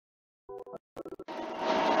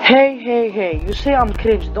Hey, you say I'm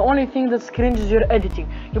cringe. The only thing that's cringe is your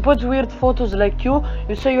editing. You put weird photos like you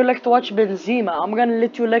say you like to watch Benzema. I'm gonna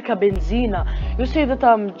let you like a Benzina. You say that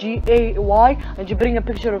I'm gay and you bring a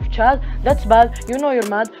picture of Chad. That's bad. You know you're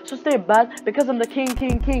mad, so stay bad because I'm the king.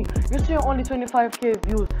 You say only 25k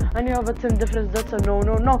views and you have a 10 difference. That's a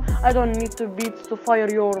no. I don't need to beats to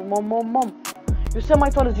fire your mom. You say my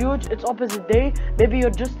tall is huge, it's opposite day, baby you're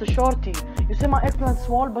just a shorty. You say my eggplant's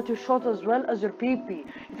small, but you're short as well as your pee-pee.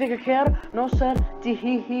 You think I care? No sir, he.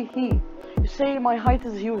 You say my height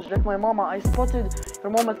is huge, like my mama. I spotted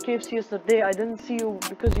your mom at KFC yesterday. I didn't see you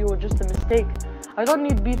because you were just a mistake. I don't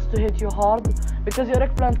need beats to hit you hard, because your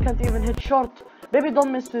eggplant can't even hit short. Baby,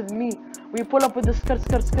 don't mess with me. We pull up with the skirt.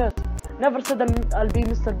 Never said I'll be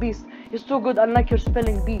Mr. Beast. He's too good, unlike your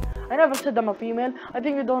spelling bee. I never said I'm a female. I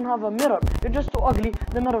think you don't have a mirror. You're just too ugly.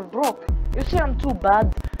 The mirror broke. You say I'm too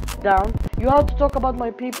bad. Down. You have to talk about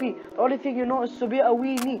my PP. The only thing you know is to be a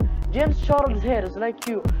weenie. James Charles' hair is like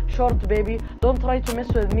you. Short, baby. Don't try to mess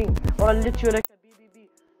with me, or I'll let you like a BBB.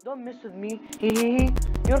 Don't mess with me. He.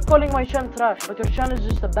 You're calling my channel trash, but your channel is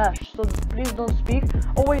just a bash. So please don't speak.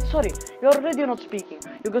 Oh wait, sorry. You're already not speaking.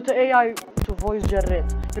 You go to AI to voice generate.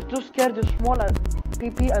 You're too scared. You're small and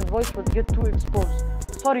PP and voice would get too exposed.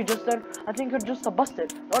 Sorry, Jester. I think you're just a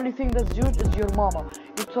bastard. The only thing that's huge is your mama.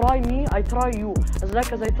 You try me, I try you. As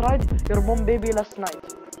like as I tried your mom baby last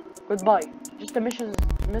night. Goodbye. Just a message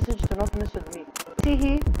to not mess with me. See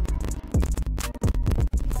he.